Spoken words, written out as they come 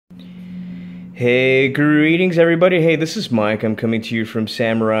Hey, greetings everybody. Hey, this is Mike. I'm coming to you from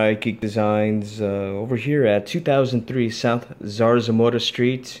Samurai Geek Designs over here at 2003 South Zarzamora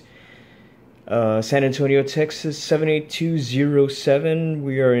Street, San Antonio, Texas 78207.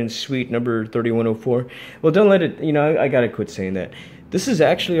 We are in suite number 3104. Well, don't let it, I gotta quit saying that. This is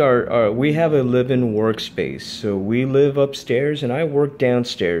actually we have a live-in workspace. So we live upstairs and I work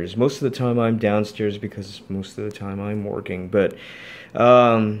downstairs. Most of the time I'm downstairs because most of the time I'm working. But,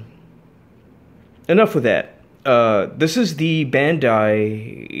 enough with that. This is the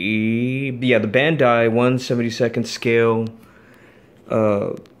Bandai, the Bandai 1/72nd scale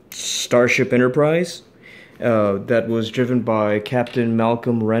Starship Enterprise that was driven by Captain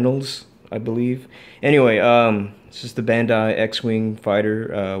Malcolm Reynolds, I believe. Anyway, this is the Bandai X-Wing Fighter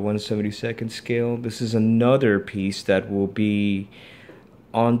 1/72nd scale. This is another piece that will be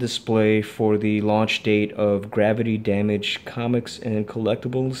on display for the launch date of Gravity Damage Comics and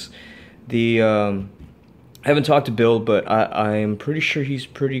Collectibles. I haven't talked to Bill, but I'm pretty sure he's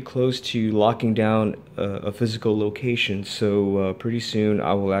pretty close to locking down a physical location. So pretty soon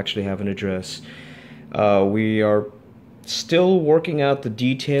I will actually have an address. We are still working out the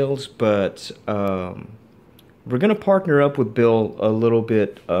details, but we're going to partner up with Bill a little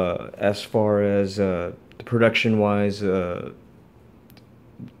bit as far as the production-wise,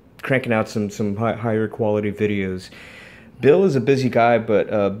 cranking out some higher quality videos. Bill is a busy guy,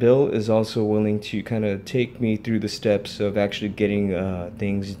 but Bill is also willing to kind of take me through the steps of actually getting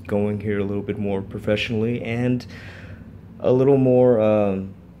things going here a little bit more professionally and a little more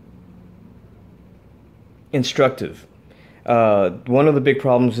instructive. One of the big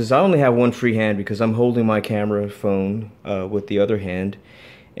problems is I only have one free hand because I'm holding my camera phone with the other hand.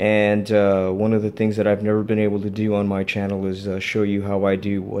 And one of the things that I've never been able to do on my channel is show you how I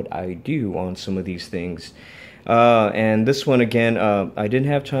do what I do on some of these things. And this one again, I didn't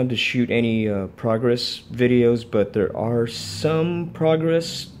have time to shoot any progress videos, but there are some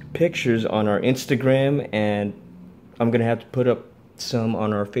progress pictures on our Instagram, and I'm gonna have to put up some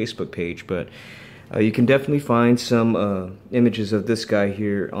on our Facebook page. But you can definitely find some images of this guy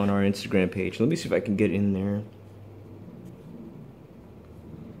here on our Instagram page. Let me see if I can get in there,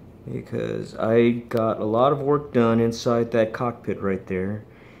 because I got a lot of work done inside that cockpit right there.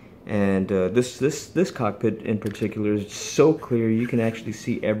 And this cockpit in particular is so clear you can actually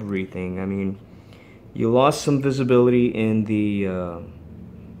see everything. I mean, you lost some visibility in the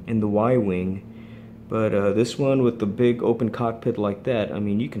Y-wing, but this one with the big open cockpit like that, I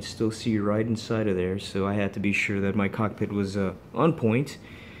mean, you can still see right inside of there. So I had to be sure that my cockpit was on point.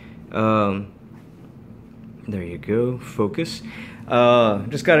 There you go, focus.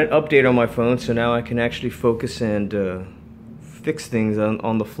 Just got an update on my phone, so now I can actually focus and fix things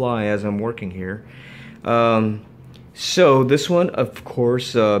on the fly as I'm working here. So this one, of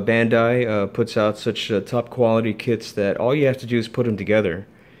course, Bandai puts out such top quality kits that all you have to do is put them together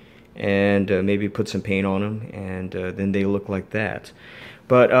and maybe put some paint on them, and then they look like that.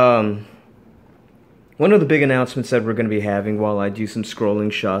 But one of the big announcements that we're going to be having while I do some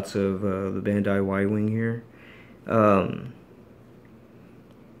scrolling shots of the Bandai Y-Wing here,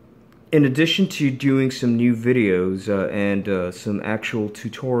 in addition to doing some new videos and some actual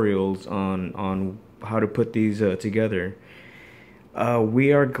tutorials on how to put these together,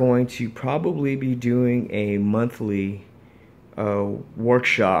 we are going to probably be doing a monthly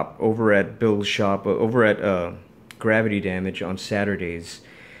workshop over at Bill's shop, over at Gravity Damage on Saturdays.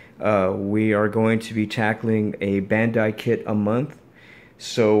 We are going to be tackling a Bandai kit a month.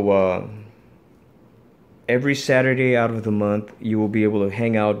 So every Saturday out of the month, you will be able to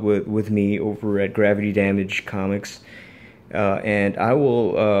hang out with me over at Gravity Damage Comics, and I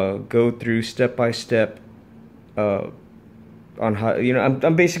will go through step by step on how,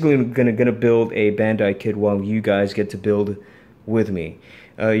 I'm basically gonna build a Bandai kit while you guys get to build with me.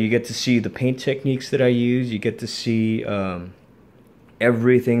 You get to see the paint techniques that I use. You get to see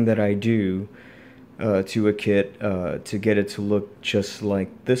everything that I do to a kit to get it to look just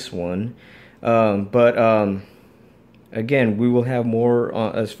like this one. Again, we will have more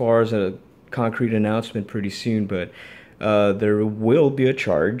as far as a concrete announcement pretty soon, but there will be a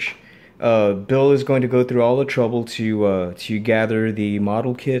charge. Bill is going to go through all the trouble to gather the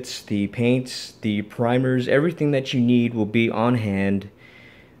model kits, the paints, the primers, everything that you need will be on hand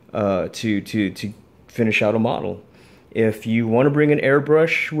to finish out a model. If you want to bring an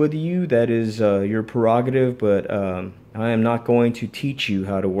airbrush with you, that is your prerogative, but I am not going to teach you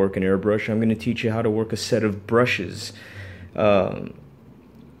how to work an airbrush. I'm going to teach you how to work a set of brushes.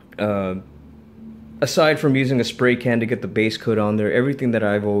 Aside from using a spray can to get the base coat on there, everything that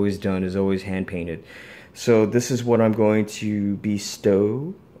I've always done is always hand painted. So this is what I'm going to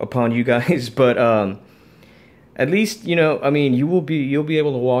bestow upon you guys, but at least, you know, I mean, you'll be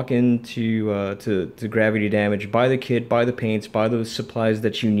able to walk into to Gravity Damage, buy the kit, buy the paints, buy those supplies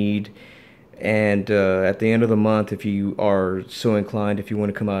that you need, and at the end of the month, if you are so inclined, if you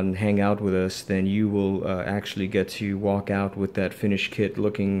want to come out and hang out with us, then you will actually get to walk out with that finished kit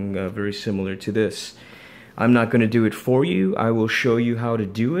looking very similar to this. I'm not going to do it for you. I will show you how to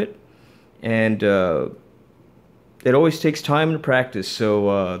do it, and it always takes time to practice,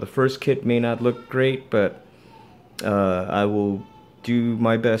 so the first kit may not look great, but I will do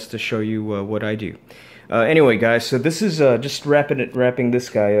my best to show you what I do. Anyway, guys, so this is just wrapping this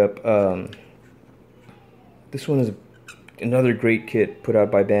guy up. This one is another great kit put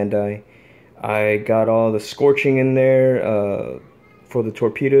out by Bandai. I got all the scorching in there for the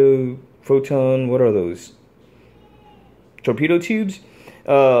torpedo photon. What are those? Torpedo tubes.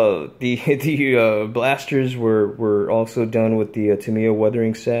 The blasters were also done with the Tamiya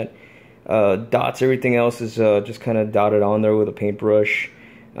weathering set. Dots, everything else is just kind of dotted on there with a paintbrush.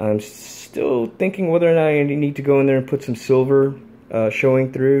 I'm still thinking whether or not I need to go in there and put some silver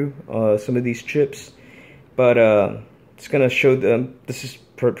showing through some of these chips, but it's gonna show them. This is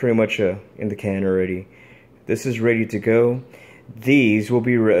pretty much in the can already. This is ready to go. These will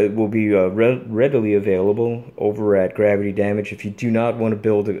be readily available over at Gravity Damage. If you do not want to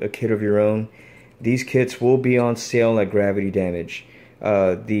build a kit of your own, these kits will be on sale at Gravity Damage.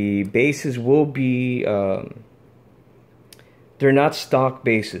 The bases will be, they're not stock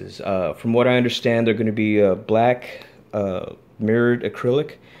bases. From what I understand, they're going to be black mirrored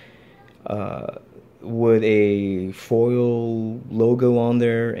acrylic with a foil logo on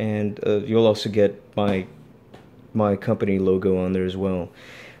there, and you'll also get my company logo on there as well.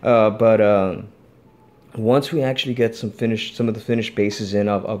 But once we actually get some of the finished bases in,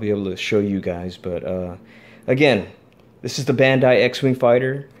 I'll be able to show you guys. But again, this is the Bandai X-Wing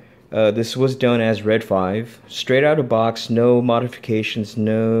Fighter. This was done as Red 5, straight out of box, no modifications,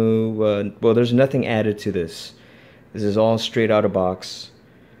 no, well, there's nothing added to this. This is all straight out of box,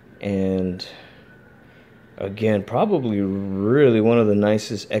 and again, probably really one of the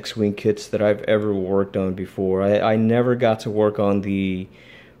nicest X-Wing kits that I've ever worked on before. I never got to work on the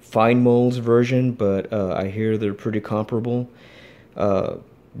fine molds version, but I hear they're pretty comparable.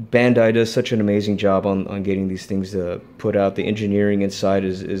 Bandai does such an amazing job on getting these things put out. The engineering inside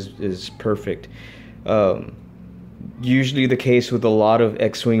is perfect. Usually the case with a lot of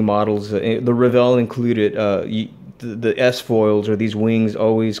X-Wing models, the Revell included, the S-foils, or these wings,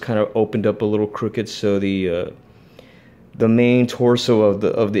 always kind of opened up a little crooked, so the main torso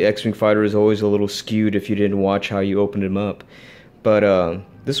of the X-Wing fighter is always a little skewed if you didn't watch how you opened him up. But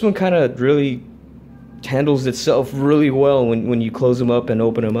this one kind of really handles itself really well when you close them up and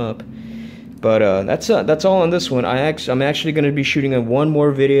open them up. But that's all on this one. I'm actually going to be shooting one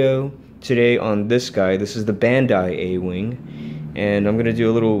more video today on this guy. This is the Bandai A-Wing, and I'm going to do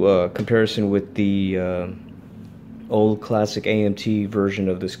a little comparison with the old classic AMT version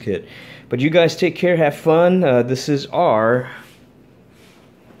of this kit. But you guys take care, have fun. This is our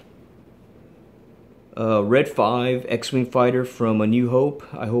Red 5 X-Wing Fighter from A New Hope.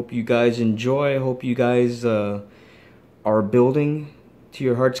 I hope you guys enjoy. I hope you guys are building to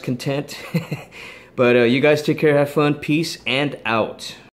your heart's content. But you guys take care, have fun, peace, and out.